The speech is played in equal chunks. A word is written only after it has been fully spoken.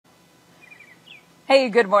Hey,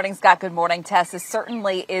 good morning, Scott. Good morning, Tess. This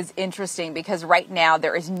certainly is interesting because right now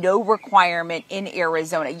there is no requirement in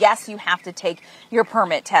Arizona. Yes, you have to take your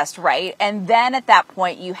permit test, right? And then at that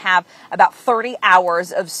point, you have about 30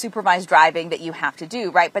 hours of supervised driving that you have to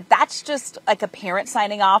do, right? But that's just like a parent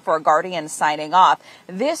signing off or a guardian signing off.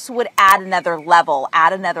 This would add another level,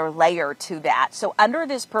 add another layer to that. So under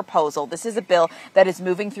this proposal, this is a bill that is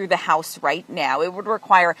moving through the House right now. It would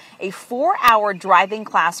require a 4-hour driving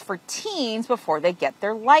class for teens before they get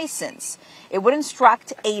their license. It would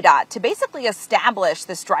instruct ADOT to basically establish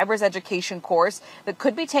this driver's education course that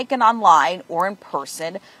could be taken online or in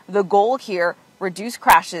person. The goal here, reduce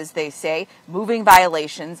crashes, they say, moving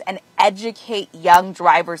violations, and educate young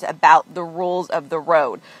drivers about the rules of the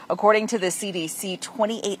road. According to the CDC,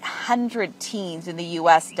 2,800 teens in the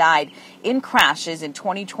U.S. died in crashes in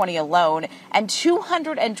 2020 alone, and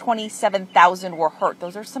 227,000 were hurt.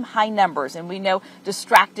 Those are some high numbers, and we know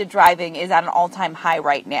distracted driving is at an all-time high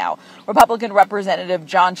right now. Republican Representative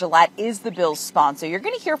John Gillette is the bill's sponsor. You're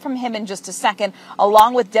going to hear from him in just a second,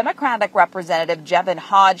 along with Democratic Representative Jevin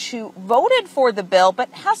Hodge, who voted for the bill but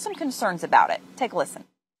has some concerns about it. Take a listen.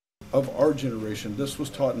 Of our generation, this was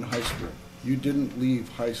taught in high school. You didn't leave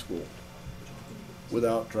high school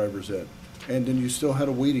without driver's ed. And then you still had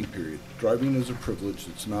a waiting period. Driving is a privilege,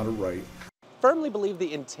 it's not a right. Firmly believe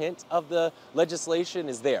the intent of the legislation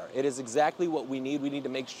is there. It is exactly what we need. We need to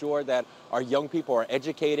make sure that our young people are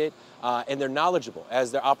educated and they're knowledgeable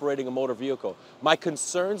as they're operating a motor vehicle. My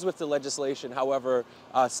concerns with the legislation, however,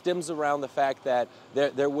 stems around the fact that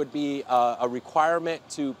there would be a requirement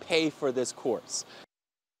to pay for this course.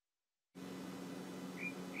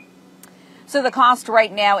 So the cost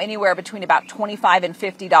right now, anywhere between about $25 and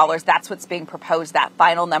 $50. That's what's being proposed. That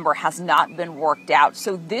final number has not been worked out.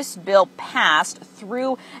 So this bill passed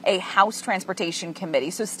through a House Transportation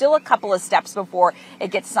Committee. So still a couple of steps before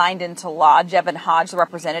it gets signed into law. Jevin Hodge, the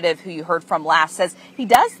representative who you heard from last, says he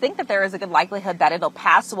does think that there is a good likelihood that it'll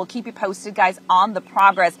pass. So we'll keep you posted, guys, on the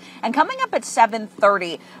progress. And coming up at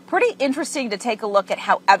 7:30, pretty interesting to take a look at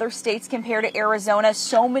how other states compare to Arizona.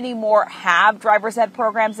 So many more have driver's ed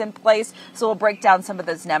programs in place. So we'll break down some of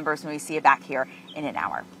those numbers when we see you back here in an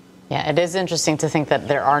hour. Yeah, it is interesting to think that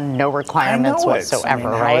there are no requirements whatsoever,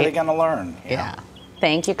 how right? are they going to learn? Yeah.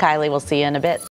 Thank you, Kylie. We'll see you in a bit.